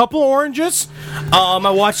 I ate a couple of oranges. I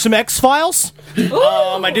watched some X-Files.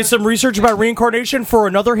 I did some research about reincarnation for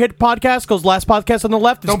another hit podcast called Last Podcast on the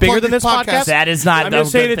Left. It's Don't bigger plug than this this podcast. podcast. That is not I'm the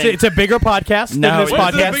just saying good it's a bigger podcast No, than this it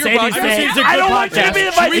podcast. is a bigger I'm just saying it's a good I don't want you to podcast. be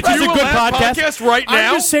the vice Should we It's do a a good live podcast. podcast right I'm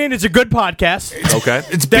now? just saying it's a good podcast. Okay.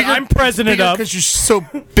 It's that I'm president of. because you're so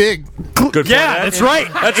big. Good. Yeah, that's right.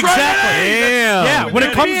 That's exactly. Damn. Yeah, when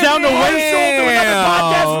it comes down to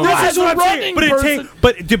this is what I'm saying.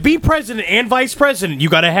 But to be president and vice president, you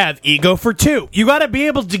got to have ego for two. You got to be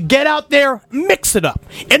able to get out there, mix it up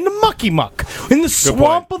in the mucky muck, in the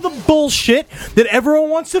swamp of the bullshit that everyone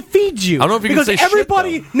wants to feed you. I don't know if you can because say shit,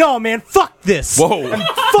 everybody. No, man, fuck this. Whoa. And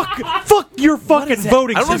fuck your fucking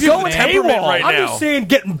voting. I don't know if system, you have man. temperament right I'm now. just saying,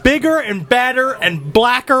 getting bigger and badder and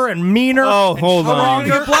blacker and meaner. Oh, and hold on.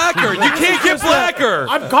 You can get blacker. You can't get blacker.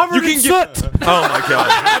 I'm covered in soot. Oh my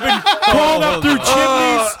god. Crawled up through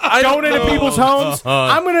chimneys, going into people's homes.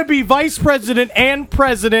 I'm going to be vice president and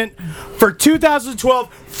president for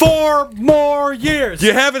 2012. 4 more years.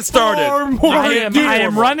 You haven't started. 4 more I years.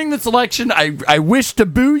 am running this election. I wish to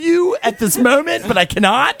boo you at this moment, but I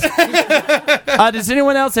cannot. Does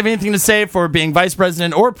anyone else have anything to say for being vice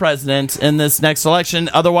president or president in this next election?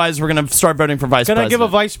 Otherwise, we're going to start voting for vice Can I president. give a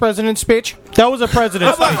vice president speech? That was a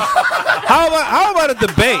president speech. How about a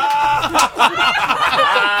debate?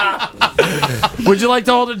 Would you like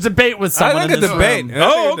to hold a debate with I someone? like in a this debate. room?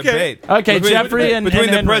 Oh, okay. Okay, Jeffrey and between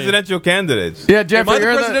the Henry. presidential candidates. Yeah, Am Jeffrey, I the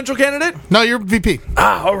you're presidential candidate? No, you're VP.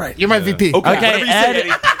 Ah, all right. You're my VP. Okay. Okay, Whatever you say,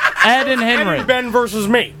 Eddie. Ed and Henry. Ben versus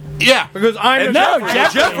me. Yeah. Because I'm No,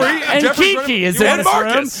 Jeffrey. Jeffrey and Jeffrey's Kiki is running- in and this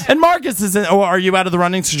Marcus. room, and Marcus is in. Oh, are you out of the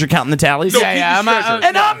running since you're counting the tallies? Yeah, I'm out.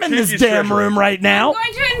 And I'm in this Kiki's damn treasurer. room right now.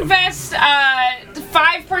 I'm going to invest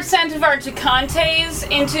 5% of our Tecantes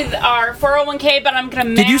into our 401k, but I'm going to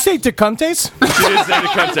match. Did you say Tecuntes? She did say the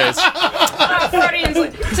Contes.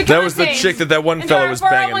 That was the chick that one fellow was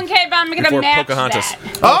banging 401k, but I'm going to before match Pocahontas.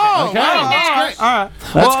 that. Oh, Okay. wow, that's great. All right.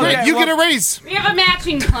 That's great. You get a raise. We have a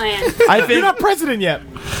matching plan. I You're think not president yet.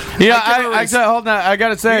 Yeah, I hold on. I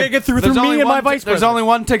gotta say, You gotta get through there's me only and my one- vice There's president. only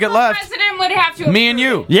one ticket The left. president would have to. Me and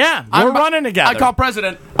you. yeah, we're running together. I call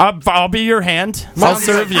president. I'll be your hand. I'll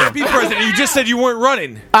serve you. Be president. You just said you weren't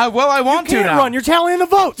running. Well, I want You to can't now. run. You're tallying the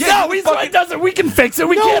votes. No, he's like doesn't. We can fix it.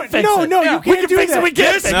 We No, can't fix no, it. no, you We can't can do fix that. it. We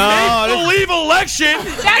can't This fix it. make-believe election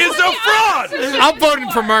That's is what a the fraud. opposition I'm is voting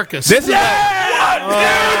for. for Marcus. This is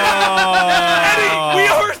Eddie, we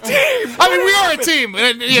are a team. I mean, we are a team.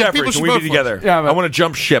 And, yeah, Jeffrey, people can should we vote be for together? Yeah, I want to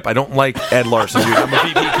jump ship. I don't like Ed Larson, dude. I'm a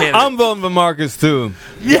VP candidate. I'm voting for Marcus too.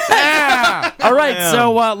 Yeah. All right,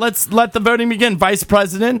 so let's let the voting begin. Vice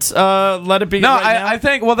President, let it begin. No, right now. I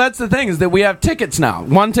think. Well, that's the thing is that we have tickets now.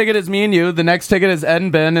 One ticket is me and you. The next ticket is Ed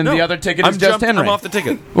and Ben, and the other ticket is just Henry. I'm off the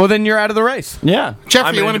ticket. Well, then you're out of the race. Yeah. Jeffrey,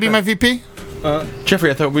 I'm you want to be my VP?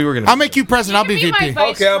 Jeffrey, I thought we were going to. I'll make you president. I'll be Be my VP.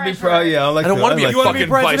 vice treasurer. Yeah, I like I don't want to be a like fucking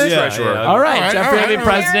vice treasurer. All right, All right, Jeffrey, all will be right.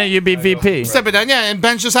 president. You be VP. Step it down. Yeah, and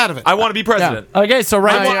Ben's just out of it. I want to be president. Okay, so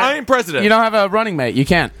right now, I am president. You don't have a running mate. You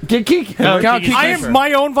can't. Kiki. I am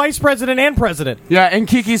my own vice president and president. Yeah, and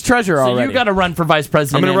Kiki's treasurer So already. you got to run for vice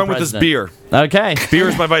president. I'm going to and run with this president. beer. Okay. Beer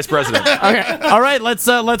is my vice president. All right.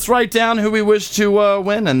 Let's write down who we wish to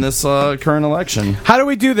win in this current election. How do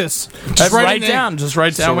we do this? Just write write a down. Just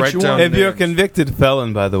write down what write you down- want. If you're a convicted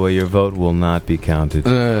felon, by the way, your vote will not be counted.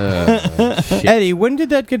 Eddie, when did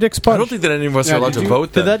that get expunged? I don't think that any of us are allowed to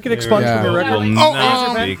vote. Did that get expunged Yeah. from your Will record?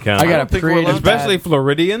 not be counted. I got a think we're pretty allowed- Especially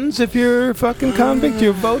Floridians, if you're a fucking convict,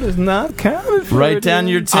 your vote is not counted. Write down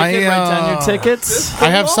your ticket. Write down your uh, tickets. I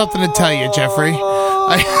have something to tell you, Jeffrey.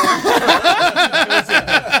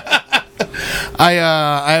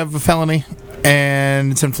 I have a felony,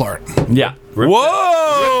 and it's in Florida. Yeah.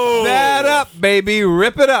 Whoa! that up, baby.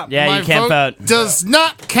 Rip it up. Yeah, My you can't vote. does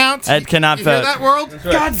not count. Ed cannot you hear vote. that, world?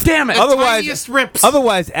 God damn it! Tiniest rips.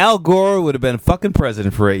 Otherwise, Al Gore would have been fucking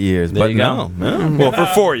president for 8 years. There but you no, go. no. Well,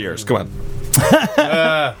 for 4 years. Come on.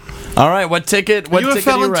 All right, what ticket? What Are you a ticket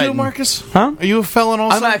are you felon too, writing? Marcus? Huh? Are you a felon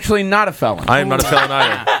also? I'm actually not a felon. I am not a felon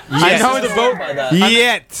either. I know the vote.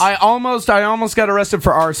 Yet. I almost got arrested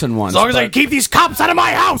for arson once. As long as I keep these cops out of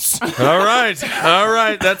my house. All right,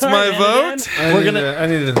 that's my vote. I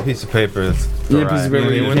needed a piece of paper. That's need a piece of paper.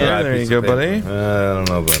 dry There you piece go, of paper. buddy. I don't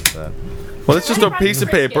know about that. Well, it's just a piece of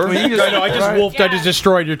paper. I just wolfed. I just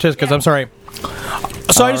destroyed your tiscas. I'm sorry.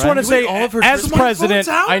 So I just want to say, as president,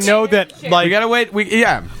 I know that like We gotta wait.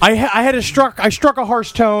 I struck a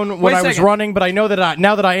harsh tone when Wait a I was second. running, but I know that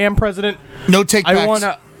now that I am president, No take I backs. want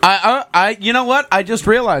to. I you know what? I just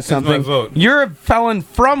realized That's my something. vote. You're a felon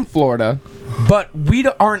from Florida, but we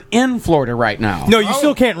aren't in Florida right now. No, you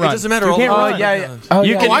still can't run. It doesn't matter. You all can't the run. run.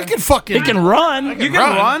 You Oh, I can fucking. He can run. You can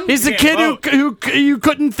run. He's the kid who you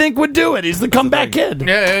couldn't think would do it. He's the comeback kid.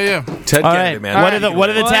 Yeah. Ted All Kennedy, right, man. what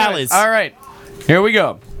are the tallies? All right, here we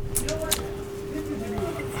go.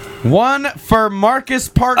 One for Marcus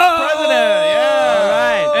Parks president. Yeah, all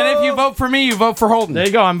right. And if you vote for me, you vote for Holden. There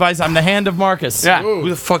you go. I'm the hand of Marcus. Yeah. Who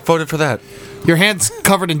the fuck voted for that? Your hand's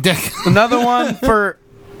covered in dick. Another one for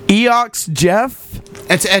Eox Jeff.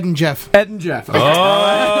 It's Ed and Jeff. Ed and Jeff. Okay.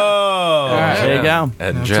 There you go.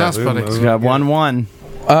 And That's buddy. We got 1-1.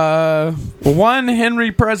 One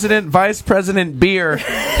Henry President, Vice President beer.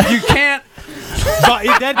 You can't. All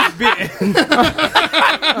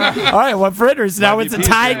right, one for Henry. So now it's a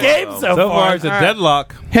tie game so far. It's a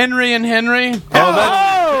deadlock. Henry and Henry.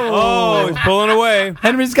 Oh, he's pulling away.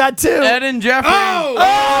 Henry's got 2. Ed and Jeffrey.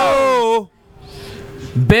 Oh!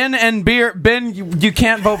 Ben and beer. Ben, you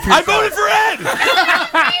can't vote for yourself. I voted for Ed.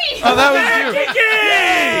 Oh, that was you.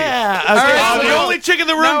 Yeah. Okay. All right, The only chick in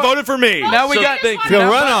the room voted for me. Now we got The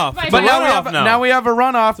runoff. But runoff now we have a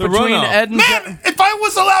runoff between runoff. Ed and Man, if I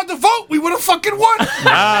was allowed to vote, we would have fucking won.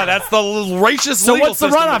 That's the racist So legal what's the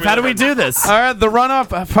system runoff? How do we do this? All right, the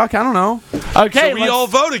runoff. Fuck, I don't know. Okay, So we all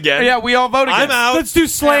vote again. Yeah, we all vote again. I'm out. Let's do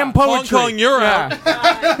slam Hong poetry. Kong, you're out. all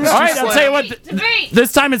right. I'll tell you what. Debate.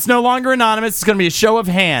 This time it's no longer anonymous. It's going to be a show of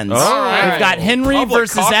hands. All right. We've got Henry Public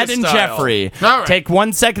versus caucus Ed and style. Jeffrey. All right. Take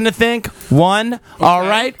 1 second to think. 1. All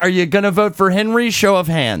right. Are you going to vote for Henry? Show of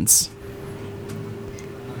hands.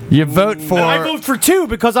 You vote for. I vote for 2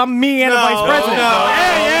 because I'm me and a vice president.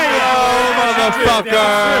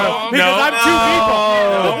 Motherfucker. Because I'm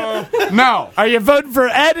 2 people. No. Are you voting for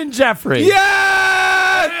Ed and Jeffrey?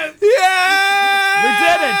 Yes! Yes! We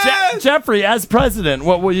did it. Jeffrey, as president,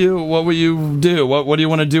 what will you do? What do you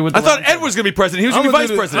want to do with? I thought Ed was going to be president. He was going to be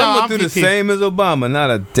vice president. I'm going to do the same as Obama.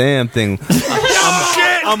 Not a damn thing.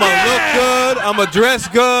 I'm going to look good. I'm going to dress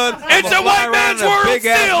good. It's a white man's world big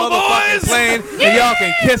ass still, motherfucking boys. plane, and y'all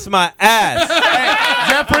can kiss my ass. Hey,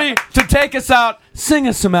 Jeffrey, to take us out, sing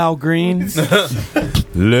us some Al Greens.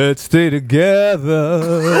 Let's stay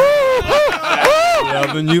together.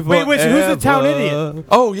 Loving you forever. Wait, so who's the town idiot?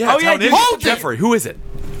 Oh, yeah. yeah, Town idiot. hold it. Jeffrey, who is it?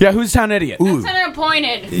 Yeah, who's town idiot? Senator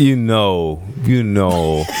appointed. You know.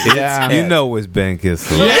 Yeah. You know it's Ben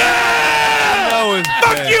Kissel. Yeah! You know it's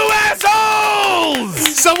Fuck Ben. you,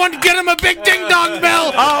 assholes! Someone get him a big ding dong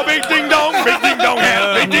bell. Oh, big ding dong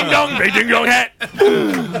hat, big ding dong hat.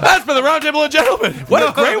 That's for the roundtable of gentlemen. What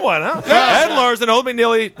a great one, huh? Ed Larson, Old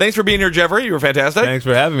McNeely, thanks for being here, Jeffrey. You were fantastic. Thanks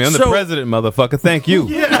for having me. I'm the So- president, motherfucker. Thank you.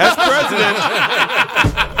 As president,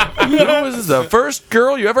 who was the first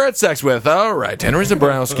girl you ever had sex with? All right, Henry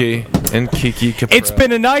Zabrowski and Kiki Capra. It's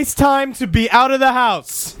been a nice time to be out of the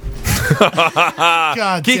house.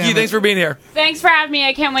 God Kiki, damn it. thanks for being here. Thanks for having me.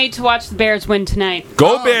 I can't wait to watch the Bears win tonight.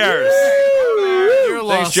 Go Bears! You're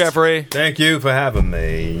Thanks, lost. Jeffrey. Thank you for having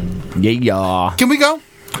me. Yeah. Can we go?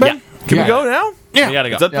 Yeah. Can we go now? Yeah. We gotta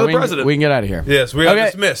go. It's up to the president. We can get out of here. Yes, we are Okay.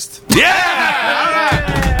 dismissed.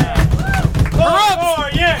 Yeah!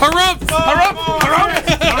 Harumph!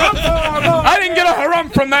 I didn't get a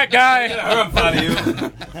harump from that guy. I'm proud of you.